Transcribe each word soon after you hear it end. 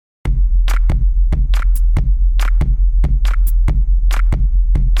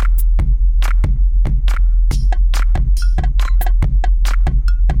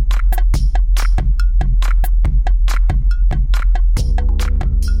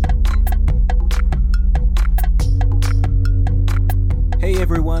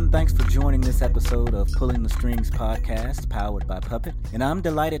everyone. Thanks for joining this episode of Pulling the Strings podcast, powered by Puppet. And I'm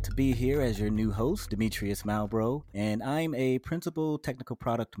delighted to be here as your new host, Demetrius Malbrough, and I'm a Principal Technical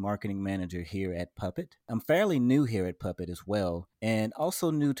Product Marketing Manager here at Puppet. I'm fairly new here at Puppet as well, and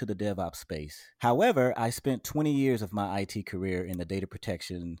also new to the DevOps space. However, I spent 20 years of my IT career in the data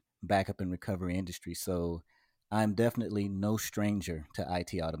protection, backup, and recovery industry, so I'm definitely no stranger to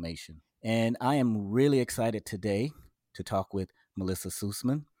IT automation. And I am really excited today to talk with Melissa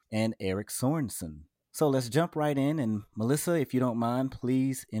Sussman and Eric Sorensen. So let's jump right in. And Melissa, if you don't mind,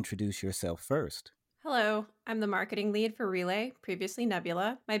 please introduce yourself first. Hello, I'm the marketing lead for Relay, previously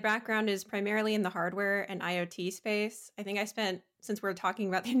Nebula. My background is primarily in the hardware and IoT space. Since we're talking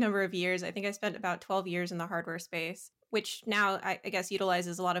about the number of years, I think I spent about 12 years in the hardware space, which now I guess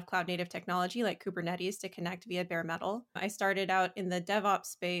utilizes a lot of cloud native technology like Kubernetes to connect via bare metal. I started out in the DevOps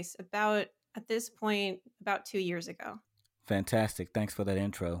space about 2 years ago. Fantastic. Thanks for that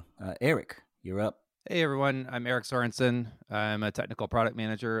intro. Eric, you're up. Hey everyone, I'm Eric Sorensen. I'm a technical product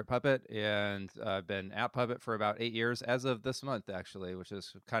manager at Puppet, and I've been at Puppet for about 8 years as of this month, actually, which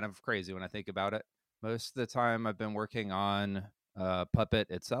is kind of crazy when I think about it. Most of the time I've been working on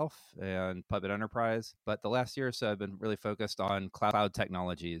Puppet itself and Puppet Enterprise, but the last year or so I've been really focused on cloud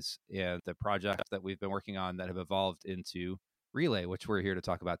technologies and the projects that we've been working on that have evolved into Relay, which we're here to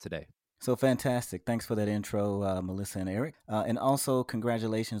talk about today. So fantastic. Thanks for that intro, Melissa and Eric. And also,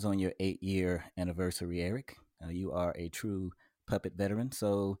 congratulations on your 8-year anniversary, Eric. You are a true Puppet veteran.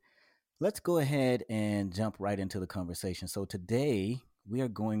 So let's go ahead and jump right into the conversation. So today, we are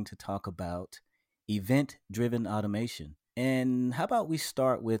going to talk about event-driven automation. And how about we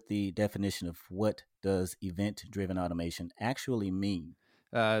start with the definition of what does event-driven automation actually mean?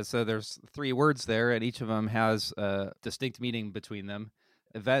 So there's 3 words there, and each of them has a distinct meaning between them.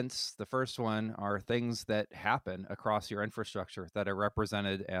 Events, the first one, are things that happen across your infrastructure that are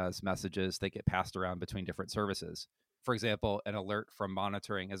represented as messages that get passed around between different services. For example, an alert from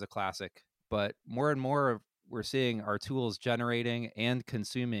monitoring is a classic, but more and more we're seeing our tools generating and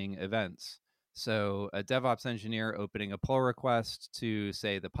consuming events. So a DevOps engineer opening a pull request to,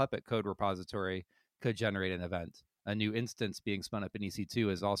 say, the Puppet code repository could generate an event. A new instance being spun up in EC2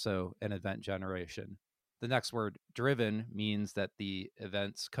 is also an event generation. The next word, driven, means that the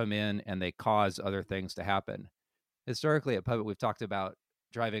events come in and they cause other things to happen. Historically at Puppet, we've talked about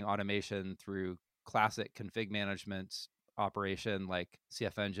driving automation through classic config management operation like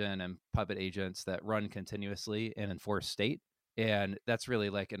CF Engine and Puppet agents that run continuously and enforce state. And that's really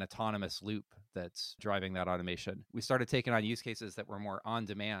like an autonomous loop that's driving that automation. We started taking on use cases that were more on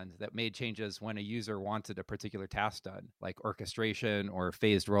demand, that made changes when a user wanted a particular task done, like orchestration or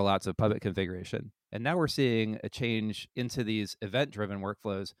phased rollouts of Puppet configuration. And now we're seeing a change into these event-driven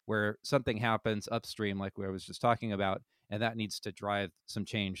workflows where something happens upstream, like I was just talking about, and that needs to drive some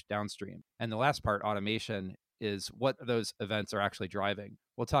change downstream. And the last part, automation, is what those events are actually driving.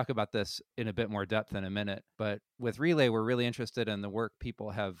 We'll talk about this in a bit more depth in a minute, but with Relay, we're really interested in the work people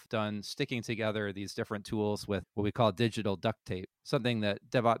have done sticking together these different tools with what we call digital duct tape, something that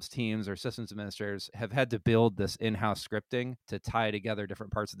DevOps teams or systems administrators have had to build this in-house scripting to tie together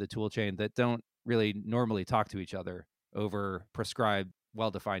different parts of the tool chain that don't really normally talk to each other over prescribed,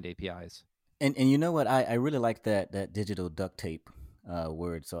 well-defined APIs. And you know what? I really like that digital duct tape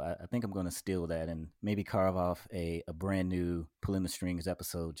word. So I think I'm going to steal that and maybe carve off a brand new Pulling the Strings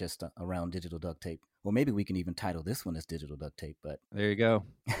episode just around digital duct tape. Or maybe we can even title this one as digital duct tape. But there you go.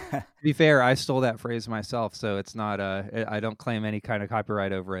 To be fair, I stole that phrase myself, so it's not. I don't claim any kind of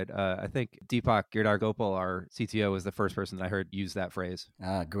copyright over it. I think Deepak Girdhar-Gopal, our CTO, was the first person that I heard use that phrase.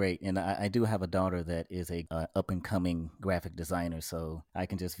 Great. And I do have a daughter that is a up and coming graphic designer, so I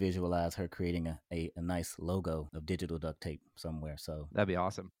can just visualize her creating a nice logo of digital duct tape somewhere. So that'd be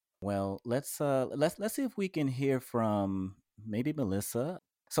awesome. Well, let's see if we can hear from maybe Melissa.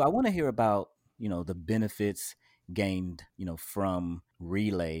 So I want to hear about the benefits gained from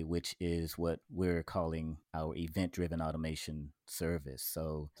Relay, which is what we're calling our event-driven automation service.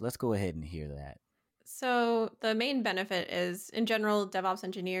 So let's go ahead and hear that. So the main benefit is, in general, DevOps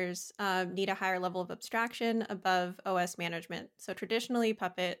engineers need a higher level of abstraction above OS management. So traditionally,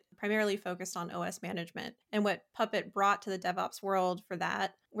 Puppet primarily focused on OS management. And what Puppet brought to the DevOps world for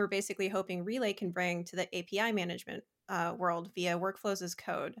that, we're basically hoping Relay can bring to the API management world via workflows as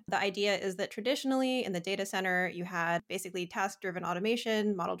code. The idea is that traditionally in the data center, you had basically task-driven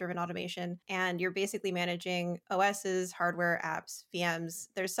automation, model-driven automation, and you're basically managing OSs, hardware, apps, VMs.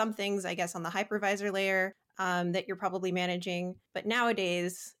 There's some things, I guess, on the hypervisor layer that you're probably managing. But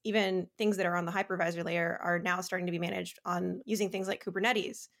nowadays, even things that are on the hypervisor layer are now starting to be managed on using things like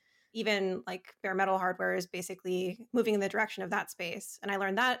Kubernetes. even like bare metal hardware is basically moving in the direction of that space. And I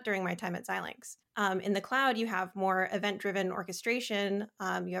learned that during my time at Xilinx. In the cloud, you have more event-driven orchestration.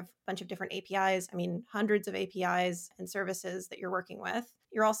 You have a bunch of different APIs. I mean, hundreds of APIs and services that you're working with.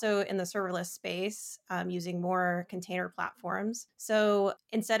 You're also in the serverless space using more container platforms. So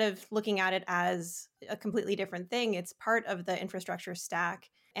instead of looking at it as a completely different thing, it's part of the infrastructure stack.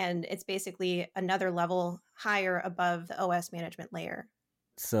 And it's basically another level higher above the OS management layer.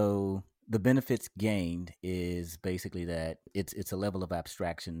 So the benefits gained is basically that it's a level of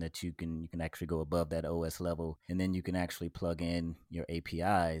abstraction that you can actually go above that OS level, and then you can actually plug in your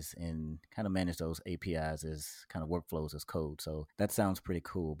APIs and kind of manage those APIs as kind of workflows as code. So that sounds pretty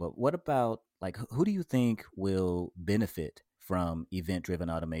cool. But what about, like, who do you think will benefit from event-driven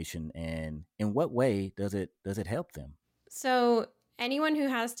automation, and in what way does it help them? So anyone who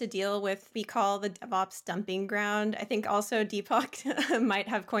has to deal with we call the DevOps dumping ground, I think also Deepak might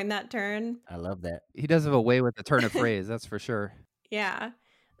have coined that term. I love that. He does have a way with the turn of phrase, that's for sure. Yeah.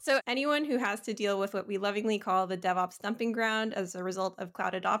 So anyone who has to deal with what we lovingly call the DevOps dumping ground as a result of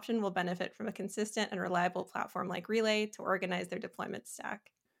cloud adoption will benefit from a consistent and reliable platform like Relay to organize their deployment stack.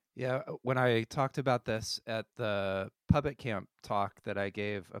 Yeah, when I talked about this at the Puppet Camp talk that I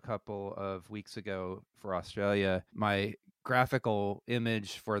gave a couple of weeks ago for Australia, my graphical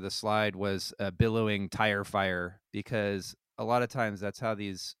image for the slide was a billowing tire fire, because a lot of times that's how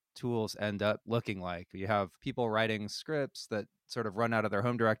these tools end up looking like. You have people writing scripts that sort of run out of their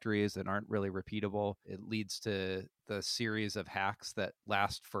home directories and aren't really repeatable. It leads to the series of hacks that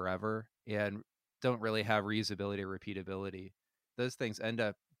last forever and don't really have reusability or repeatability. Those things end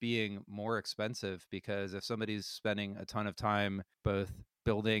up being more expensive, because if somebody's spending a ton of time both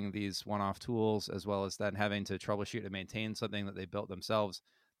building these one-off tools as well as then having to troubleshoot and maintain something that they built themselves,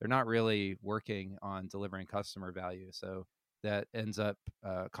 they're not really working on delivering customer value. So that ends up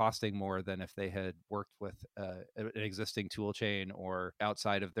costing more than if they had worked with an existing tool chain or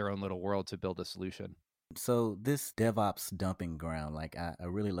outside of their own little world to build a solution. So this DevOps dumping ground, like I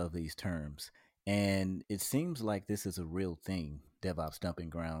really love these terms. And it seems like this is a real thing, DevOps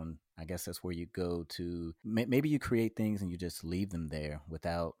dumping ground. I guess that's where you go to, maybe you create things and you just leave them there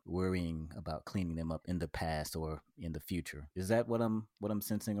without worrying about cleaning them up in the past or in the future. Is that what I'm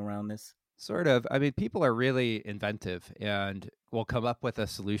sensing around this? Sort of. I mean, people are really inventive and will come up with a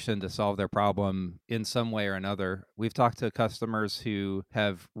solution to solve their problem in some way or another. We've talked to customers who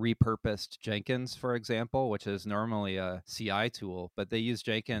have repurposed Jenkins, for example, which is normally a CI tool, but they use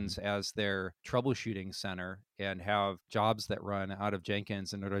Jenkins as their troubleshooting center and have jobs that run out of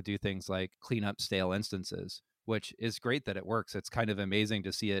Jenkins in order to do things like clean up stale instances, which is great that it works. It's kind of amazing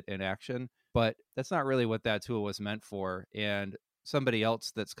to see it in action, but that's not really what that tool was meant for. And somebody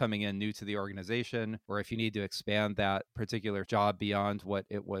else that's coming in new to the organization, or if you need to expand that particular job beyond what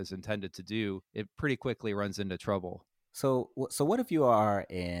it was intended to do, it pretty quickly runs into trouble. So what if you are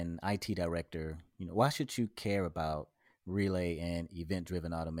an IT director? Why should you care about Relay and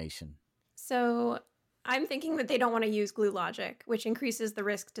event-driven automation? So I'm thinking that they don't want to use glue logic, which increases the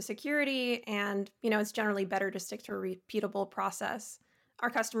risk to security. And, it's generally better to stick to a repeatable process. Our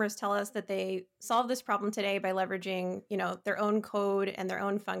customers tell us that they solve this problem today by leveraging, their own code and their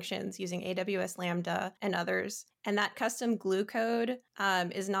own functions using AWS Lambda and others. And that custom glue code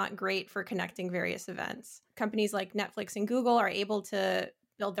is not great for connecting various events. Companies like Netflix and Google are able to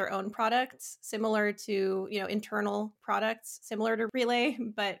build their own products similar to, internal products similar to Relay,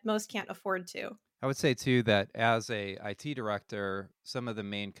 but most can't afford to. I would say too that as a IT director, some of the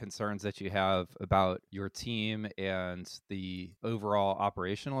main concerns that you have about your team and the overall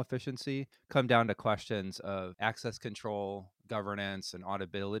operational efficiency come down to questions of access control, governance, and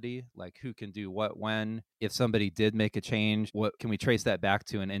auditability, like who can do what when. If somebody did make a change, what can we trace that back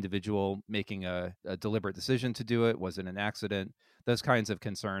to an individual making a deliberate decision to do it? Was it an accident? Those kinds of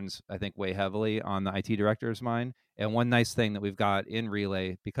concerns, I think, weigh heavily on the IT director's mind. And one nice thing that we've got in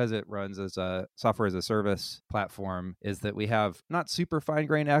Relay, because it runs as a software as a service platform, is that we have not super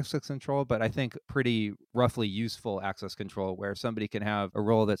fine-grained access control, but I think pretty roughly useful access control, where somebody can have a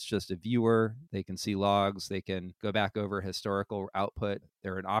role that's just a viewer. They can see logs. They can go back over historical output.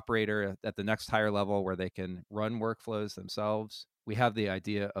 They're an operator at the next higher level where they can run workflows themselves. We have the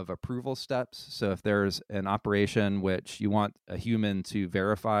idea of approval steps. So if there's an operation which you want a human to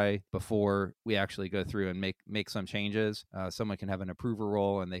verify before we actually go through and make some changes, someone can have an approver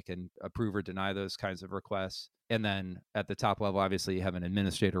role and they can approve or deny those kinds of requests. And then at the top level, obviously, you have an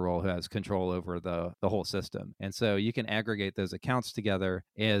administrator role who has control over the whole system. And so you can aggregate those accounts together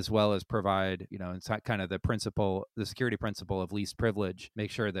as well as provide, it's kind of the security principle of least privilege, make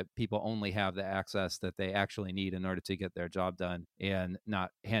sure that people only have the access that they actually need in order to get their job done and not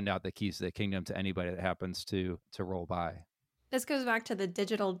hand out the keys to the kingdom to anybody that happens to roll by. This goes back to the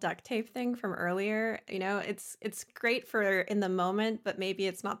digital duct tape thing from earlier. It's great for in the moment, but maybe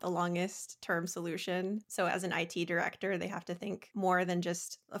it's not the longest term solution. So as an IT director, they have to think more than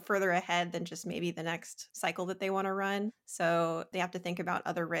just further ahead than just maybe the next cycle that they want to run. So they have to think about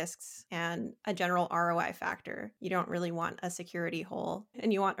other risks and a general ROI factor. You don't really want a security hole,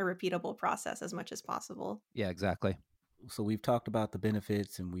 and you want a repeatable process as much as possible. Yeah, exactly. So we've talked about the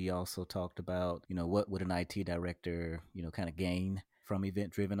benefits, and we also talked about, what would an IT director, kind of gain from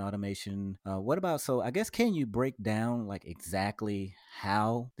event-driven automation. So I guess, can you break down like exactly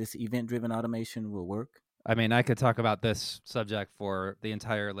how this event-driven automation will work? I mean, I could talk about this subject for the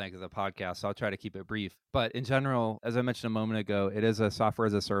entire length of the podcast, so I'll try to keep it brief. But in general, as I mentioned a moment ago, it is a software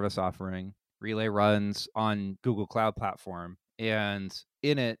as a service offering. Relay runs on Google Cloud Platform, and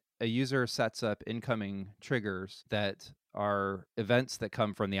in it, a user sets up incoming triggers that are events that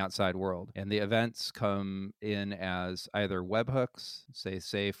come from the outside world. And the events come in as either webhooks,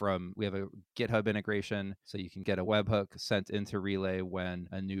 we have a GitHub integration, so you can get a webhook sent into Relay when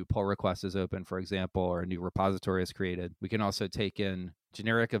a new pull request is open, for example, or a new repository is created. We can also take in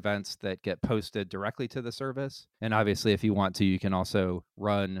generic events that get posted directly to the service. And obviously, if you want to, you can also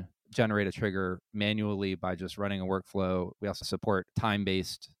generate a trigger manually by just running a workflow. We also support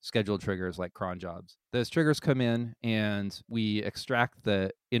time-based scheduled triggers like cron jobs. Those triggers come in and we extract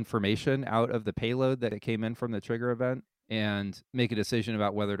the information out of the payload that it came in from the trigger event and make a decision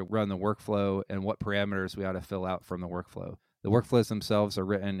about whether to run the workflow and what parameters we ought to fill out from the workflow. The workflows themselves are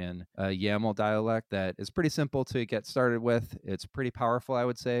written in a YAML dialect that is pretty simple to get started with. It's pretty powerful, I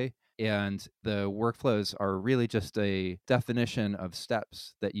would say. And the workflows are really just a definition of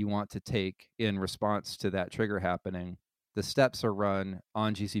steps that you want to take in response to that trigger happening. The steps are run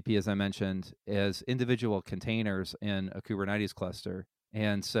on GCP, as I mentioned, as individual containers in a Kubernetes cluster.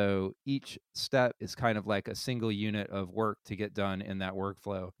 And so each step is kind of like a single unit of work to get done in that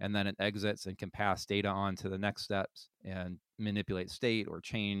workflow. And then it exits and can pass data on to the next steps and manipulate state or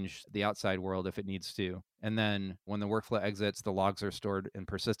change the outside world if it needs to. And then when the workflow exits, the logs are stored and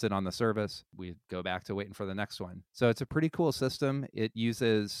persisted on the service. We go back to waiting for the next one. So it's a pretty cool system. It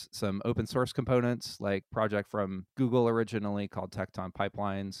uses some open source components like project from Google originally called Tecton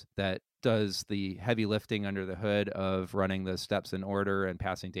Pipelines that does the heavy lifting under the hood of running the steps in order and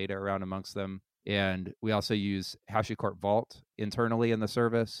passing data around amongst them. And we also use HashiCorp Vault internally in the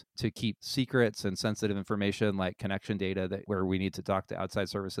service to keep secrets and sensitive information like connection data where we need to talk to outside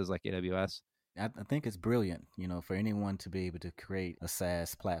services like AWS. I think it's brilliant, for anyone to be able to create a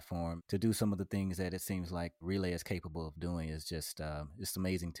SaaS platform to do some of the things that it seems like Relay is capable of doing is just it's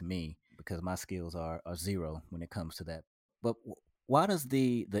amazing to me because my skills are zero when it comes to that. But why does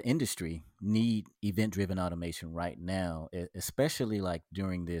the industry need event-driven automation right now, especially like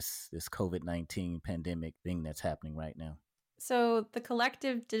during this COVID-19 pandemic thing that's happening right now? So the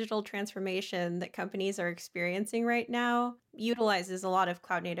collective digital transformation that companies are experiencing right now utilizes a lot of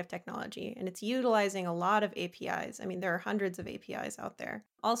cloud native technology, and it's utilizing a lot of APIs. I mean, there are hundreds of APIs out there.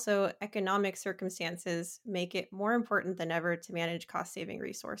 Also, economic circumstances make it more important than ever to manage cost-saving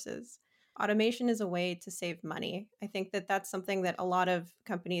resources. Automation is a way to save money. I think that that's something that a lot of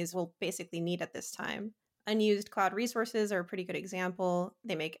companies will basically need at this time. Unused cloud resources are a pretty good example.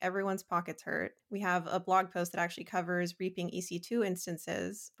 They make everyone's pockets hurt. We have a blog post that actually covers reaping EC2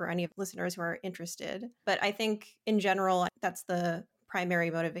 instances for any listeners who are interested. But I think in general, that's the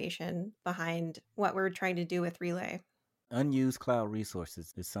primary motivation behind what we're trying to do with Relay. Unused cloud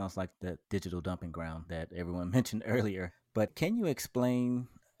resources. It sounds like that digital dumping ground that everyone mentioned earlier. But can you explain,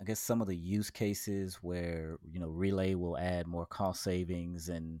 I guess, some of the use cases where, Relay will add more cost savings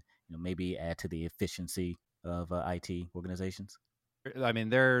and maybe add to the efficiency of IT organizations? I mean,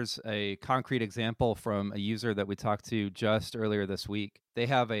 there's a concrete example from a user that we talked to just earlier this week. They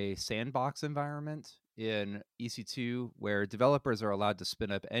have a sandbox environment in EC2 where developers are allowed to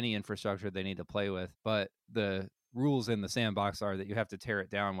spin up any infrastructure they need to play with, but the rules in the sandbox are that you have to tear it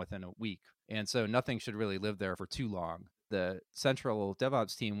down within a week. And so nothing should really live there for too long. The central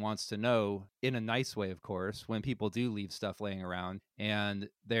DevOps team wants to know, in a nice way, of course, when people do leave stuff laying around. And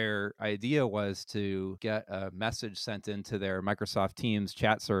their idea was to get a message sent into their Microsoft Teams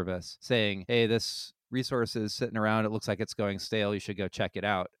chat service saying, hey, this resource is sitting around. It looks like it's going stale. You should go check it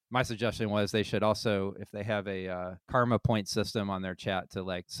out. My suggestion was they should also, if they have a karma point system on their chat, to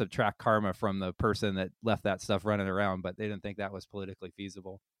like subtract karma from the person that left that stuff running around, but they didn't think that was politically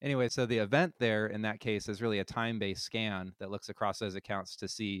feasible. Anyway, so the event there in that case is really a time-based scan that looks across those accounts to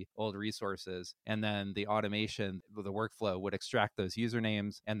see old resources. And then the automation, the workflow would extract those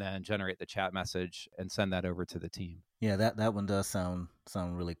usernames and then generate the chat message and send that over to the team. Yeah, that one does sound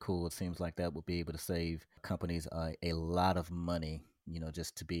really cool. It seems like that would be able to save companies a lot of money,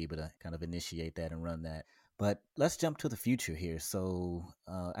 just to be able to kind of initiate that and run that. But let's jump to the future here. So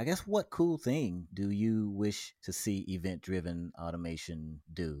I guess what cool thing do you wish to see event-driven automation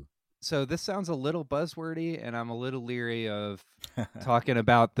do? So this sounds a little buzzwordy, and I'm a little leery of talking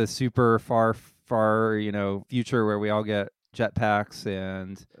about the super far, future where we all get jetpacks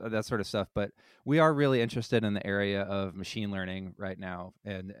and that sort of stuff. But we are really interested in the area of machine learning right now.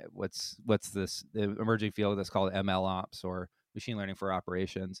 And what's this emerging field that's called ML ops, or machine learning for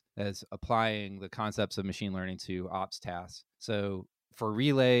operations, as applying the concepts of machine learning to ops tasks. So for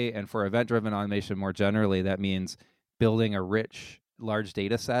Relay and for event-driven automation more generally, that means building a rich, large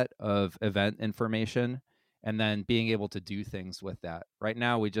data set of event information and then being able to do things with that. Right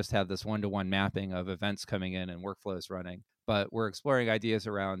now, we just have this one-to-one mapping of events coming in and workflows running, but we're exploring ideas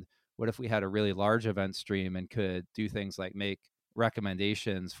around what if we had a really large event stream and could do things like make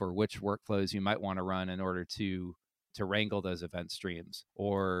recommendations for which workflows you might want to run in order to wrangle those event streams,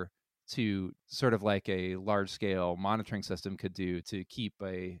 or to sort of like a large scale monitoring system could do to keep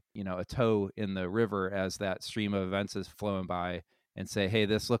a toe in the river as that stream of events is flowing by, and say, hey,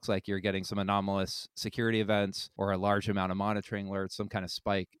 this looks like you're getting some anomalous security events or a large amount of monitoring alerts, some kind of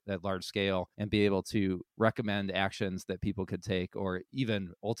spike at large scale, and be able to recommend actions that people could take, or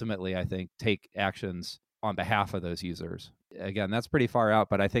even ultimately, I think, take actions on behalf of those users. Again, that's pretty far out,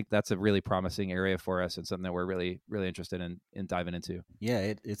 but I think that's a really promising area for us and something that we're really, really interested in diving into.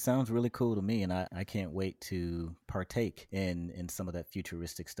 Yeah, it sounds really cool to me, and I can't wait to partake in some of that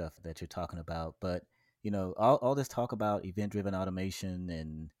futuristic stuff that you're talking about. But all this talk about event-driven automation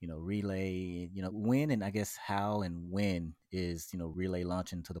and, Relay, when and I guess how and when is, Relay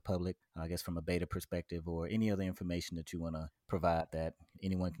launching to the public, I guess from a beta perspective, or any other information that you want to provide that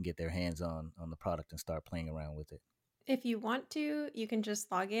anyone can get their hands on the product and start playing around with it? If you want to, you can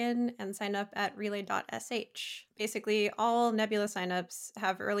just log in and sign up at relay.sh. Basically, all Nebula signups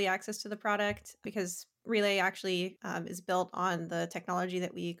have early access to the product because Relay actually is built on the technology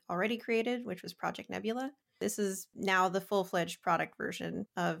that we already created, which was Project Nebula. This is now the full-fledged product version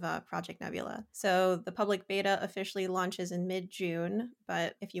of Project Nebula. So the public beta officially launches in mid-June,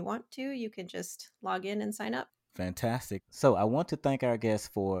 but if you want to, you can just log in and sign up. Fantastic. So I want to thank our guests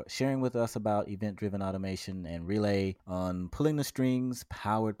for sharing with us about event-driven automation and Relay on Pulling the Strings,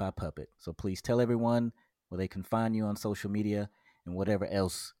 powered by Puppet. So please tell everyone where they can find you on social media and whatever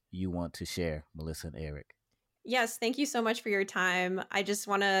else you want to share, Melissa and Eric. Yes, thank you so much for your time. I just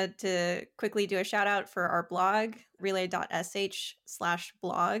wanted to quickly do a shout out for our blog, relay.sh/blog.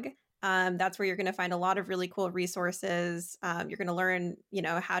 That's where you're going to find a lot of really cool resources. You're going to learn,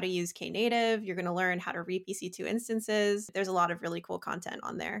 how to use Knative. You're going to learn how to reap EC2 instances. There's a lot of really cool content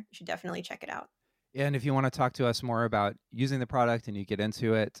on there. You should definitely check it out. And if you want to talk to us more about using the product and you get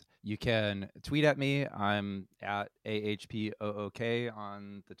into it, you can tweet at me. I'm at AHPOOK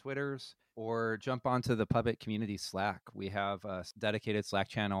on the Twitters, or jump onto the Puppet community Slack. We have a dedicated Slack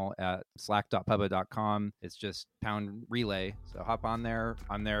channel at slack.puppet.com. It's just #relay. So hop on there.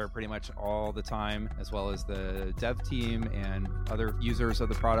 I'm there pretty much all the time, as well as the dev team and other users of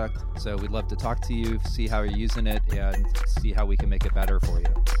the product. So we'd love to talk to you, see how you're using it, and see how we can make it better for you.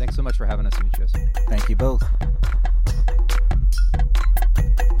 Thanks so much for having us, Demetrius. Thank you both.